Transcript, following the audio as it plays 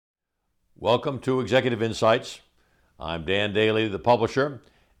Welcome to Executive Insights. I'm Dan Daly, the publisher,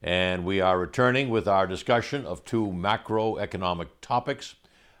 and we are returning with our discussion of two macroeconomic topics.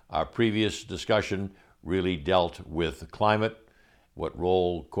 Our previous discussion really dealt with climate, what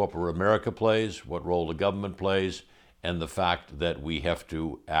role corporate America plays, what role the government plays, and the fact that we have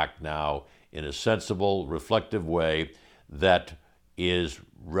to act now in a sensible, reflective way that is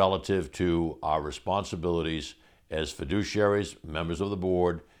relative to our responsibilities as fiduciaries, members of the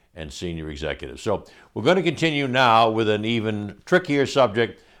board, and senior executives. So we're going to continue now with an even trickier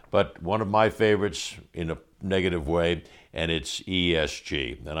subject, but one of my favorites in a negative way, and it's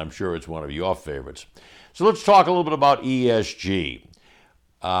ESG. And I'm sure it's one of your favorites. So let's talk a little bit about ESG.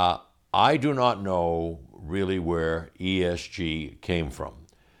 I do not know really where ESG came from.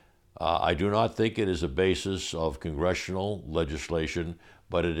 I do not think it is a basis of congressional legislation,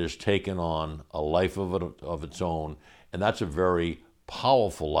 but it has taken on a life of its own, and that's a very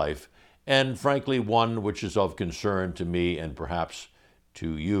powerful life, and frankly one which is of concern to me and perhaps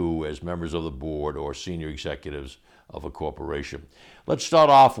to you as members of the board or senior executives of a corporation. Let's start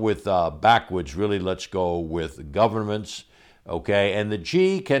off with backwards, really. Let's go with governments, okay? And the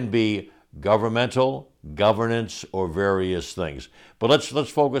G can be governmental, governance, or various things. But let's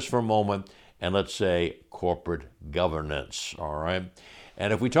focus for a moment and let's say corporate governance, all right?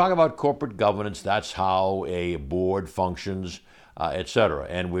 And if we talk about corporate governance, that's how a board functions, etc.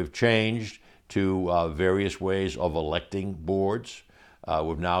 And we've changed to various ways of electing boards.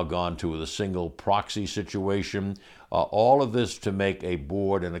 We've now gone to the single proxy situation. All of this to make a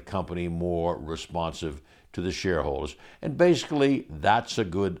board and a company more responsive to the shareholders. And basically, that's a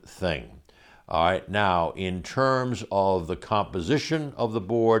good thing. All right. Now, in terms of the composition of the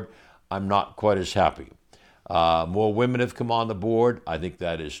board, I'm not quite as happy. More women have come on the board. I think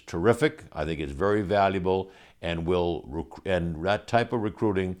that is terrific. I think it's very valuable, and that type of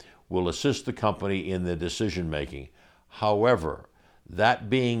recruiting will assist the company in the decision making. However, that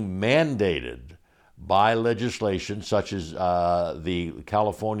being mandated by legislation such as the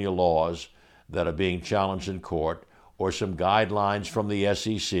California laws that are being challenged in court, or some guidelines from the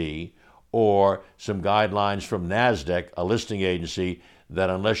SEC, or some guidelines from NASDAQ, a listing agency, that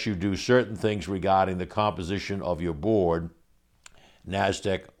unless you do certain things regarding the composition of your board,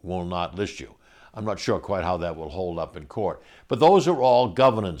 NASDAQ will not list you. I'm not sure quite how that will hold up in court. But those are all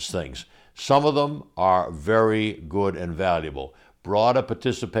governance things. Some of them are very good and valuable. Broader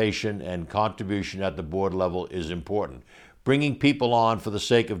participation and contribution at the board level is important. Bringing people on for the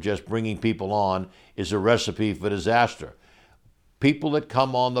sake of just bringing people on is a recipe for disaster. People that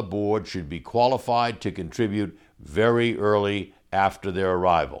come on the board should be qualified to contribute very early after their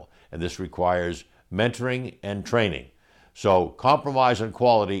arrival, and this requires mentoring and training. So compromise on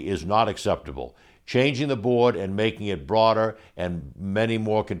quality is not acceptable. Changing the board and making it broader and many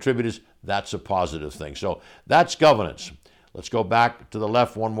more contributors, that's a positive thing. So that's governance. Let's go back to the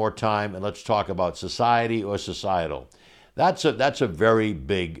left one more time and let's talk about society or societal. That's a very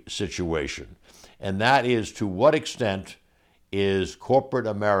big situation, and that is to what extent is corporate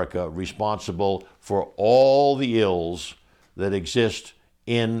America responsible for all the ills that exist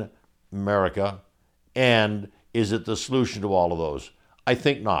in America, and is it the solution to all of those? I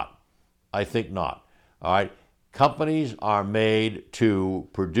think not. All right. Companies are made to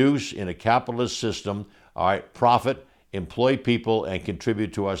produce in a capitalist system, all right, profit, employ people, and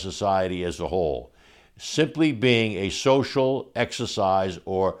contribute to our society as a whole. Simply being a social exercise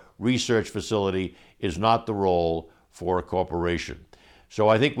or research facility is not the role for a corporation. So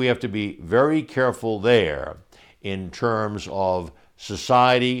I think we have to be very careful there in terms of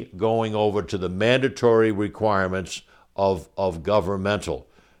society going over to the mandatory requirements of governmental.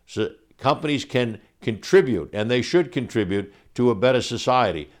 So companies can contribute, and they should contribute to a better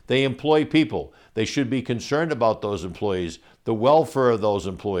society. They employ people. They should be concerned about those employees, the welfare of those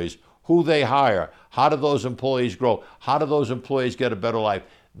employees, who they hire, how do those employees grow, how do those employees get a better life.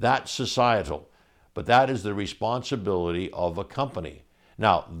 That's societal. But that is the responsibility of a company.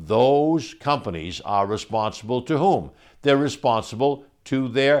 Now, those companies are responsible to whom? They're responsible to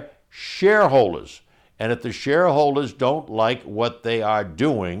their shareholders. And if the shareholders don't like what they are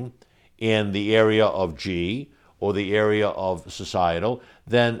doing in the area of G or the area of societal,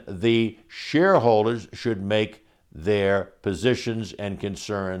 then the shareholders should make their positions and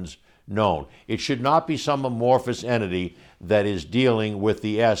concerns known. It should not be some amorphous entity that is dealing with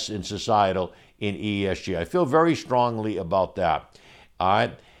the S in societal in ESG. I feel very strongly about that. All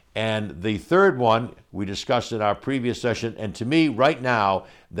right. And the third one we discussed in our previous session, and to me right now,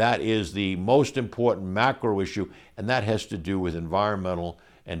 that is the most important macro issue, and that has to do with environmental,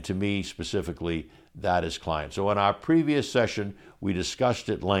 and to me specifically, that is client. So in our previous session, we discussed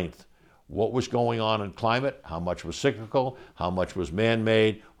at length what was going on in climate, how much was cyclical, how much was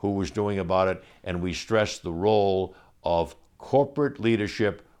man-made, who was doing about it, and we stressed the role of corporate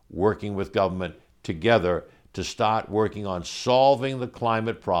leadership working with government together to start working on solving the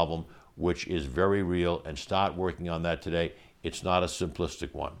climate problem, which is very real, and start working on that today. It's not a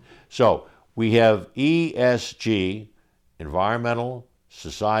simplistic one. So we have ESG, environmental,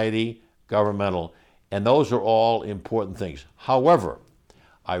 society, governmental, and those are all important things. However,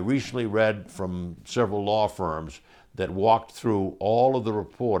 I recently read from several law firms that walked through all of the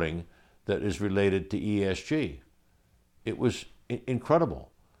reporting that is related to ESG. It was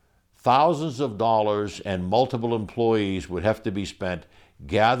incredible. Thousands of dollars and multiple employees would have to be spent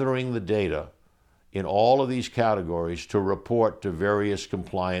gathering the data in all of these categories to report to various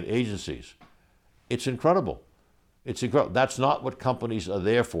compliant agencies. It's incredible. It's incredible. That's not what companies are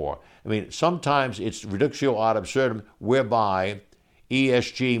there for. I mean, sometimes it's reductio ad absurdum, whereby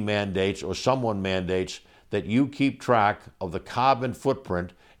ESG mandates or someone mandates that you keep track of the carbon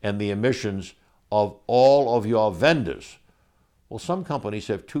footprint and the emissions of all of your vendors. Well, some companies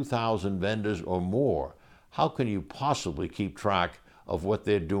have 2,000 vendors or more. How can you possibly keep track of what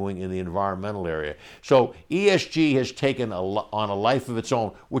they're doing in the environmental area? So ESG has taken on a life of its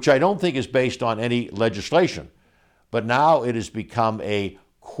own, which I don't think is based on any legislation. But now it has become a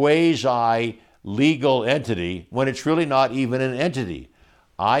quasi-legal entity when it's really not even an entity.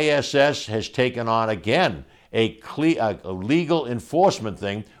 ISS has taken on, again, a legal enforcement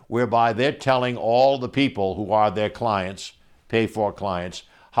thing whereby they're telling all the people who are their clients, pay-for clients,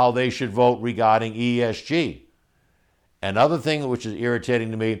 how they should vote regarding ESG. Another thing which is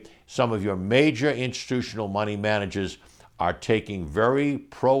irritating to me, some of your major institutional money managers are taking very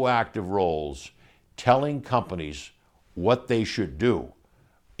proactive roles, telling companies what they should do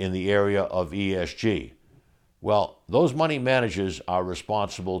in the area of ESG. Well, those money managers are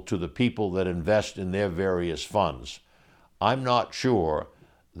responsible to the people that invest in their various funds. I'm not sure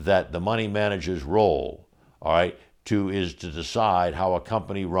that the money manager's role, is to decide how a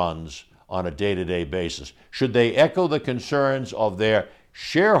company runs on a day-to-day basis. Should they echo the concerns of their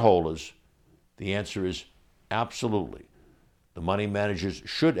shareholders? The answer is absolutely. The money managers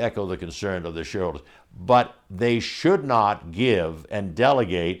should echo the concern of their shareholders, but they should not give and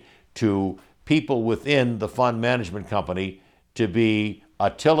delegate to people within the fund management company to be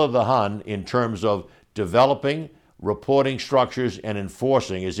Attila the Hun in terms of developing, reporting structures, and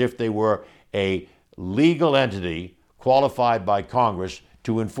enforcing as if they were a legal entity qualified by Congress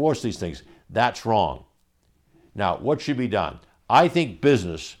to enforce these things. That's wrong. Now, what should be done? I think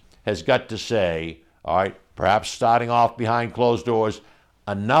business has got to say, perhaps starting off behind closed doors,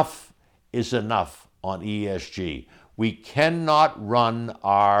 enough is enough on ESG. We cannot run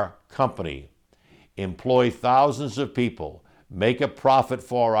our company, employ thousands of people, make a profit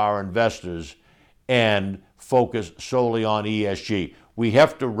for our investors, and focus solely on ESG. We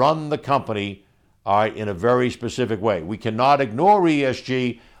have to run the company in a very specific way. We cannot ignore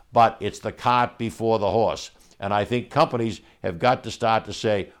ESG, but it's the cart before the horse. And I think companies have got to start to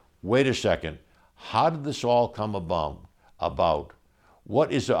say, wait a second, how did this all come about?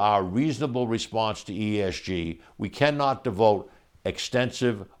 What is our reasonable response to ESG? We cannot devote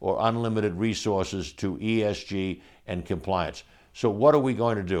extensive or unlimited resources to ESG and compliance. So what are we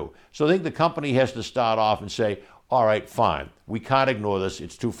going to do? So I think the company has to start off and say, all right, fine, we can't ignore this,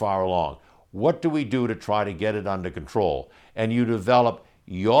 it's too far along. What do we do to try to get it under control? And you develop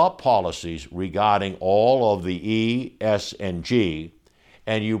your policies regarding all of the E, S, and G,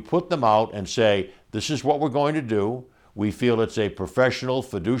 and you put them out and say, this is what we're going to do. We feel it's a professional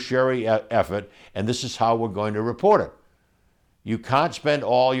fiduciary effort, and this is how we're going to report it. You can't spend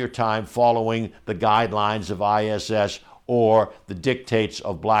all your time following the guidelines of ISS or the dictates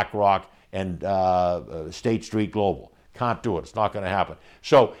of BlackRock and State Street Global. Can't do it. It's not going to happen.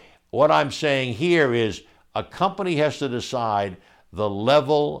 So what I'm saying here is a company has to decide the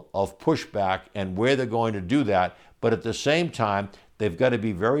level of pushback and where they're going to do that, but at the same time, they've got to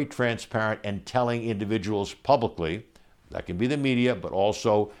be very transparent and telling individuals publicly, that can be the media, but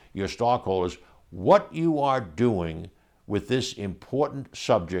also your stockholders, what you are doing with this important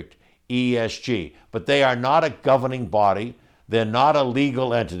subject, ESG. But they are not a governing body. They're not a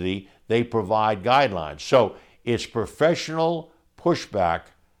legal entity. They provide guidelines. So it's professional pushback,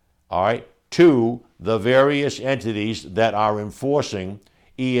 to the various entities that are enforcing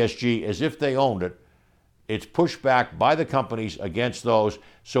ESG as if they owned it. It's pushback by the companies against those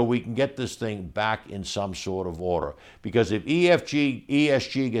so we can get this thing back in some sort of order. Because if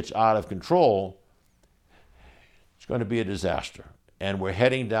ESG gets out of control, it's going to be a disaster. and we're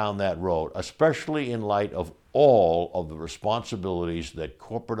heading down that road, especially in light of all of the responsibilities that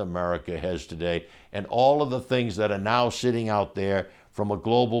corporate America has today and all of the things that are now sitting out there from a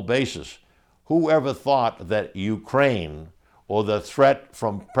global basis. Whoever thought that Ukraine or the threat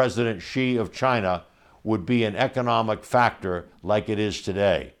from President Xi of China would be an economic factor like it is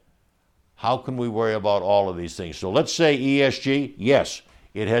today? How can we worry about all of these things? So let's say ESG, yes,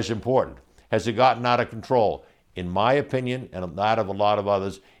 it has important. Has it gotten out of control? In my opinion, and that of a lot of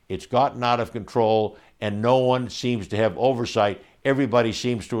others, it's gotten out of control and no one seems to have oversight. Everybody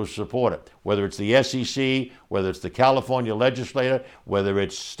seems to support it, whether it's the SEC, whether it's the California legislator, whether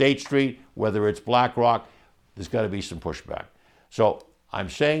it's State Street, whether it's BlackRock. There's got to be some pushback. So I'm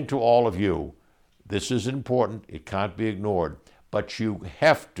saying to all of you, this is important. It can't be ignored, but you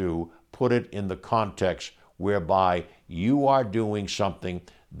have to put it in the context whereby you are doing something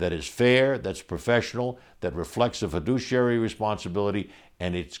that is fair, that's professional, that reflects a fiduciary responsibility,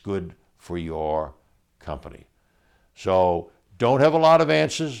 and it's good for your company. So don't have a lot of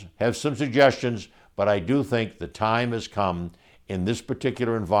answers, have some suggestions, but I do think the time has come in this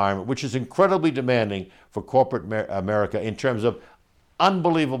particular environment, which is incredibly demanding for corporate America in terms of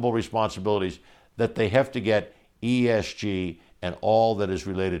unbelievable responsibilities, that they have to get ESG and all that is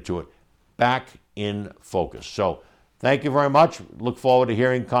related to it back in focus. So thank you very much. Look forward to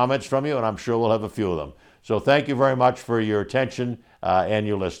hearing comments from you, and I'm sure we'll have a few of them. So thank you very much for your attention and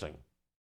your listening.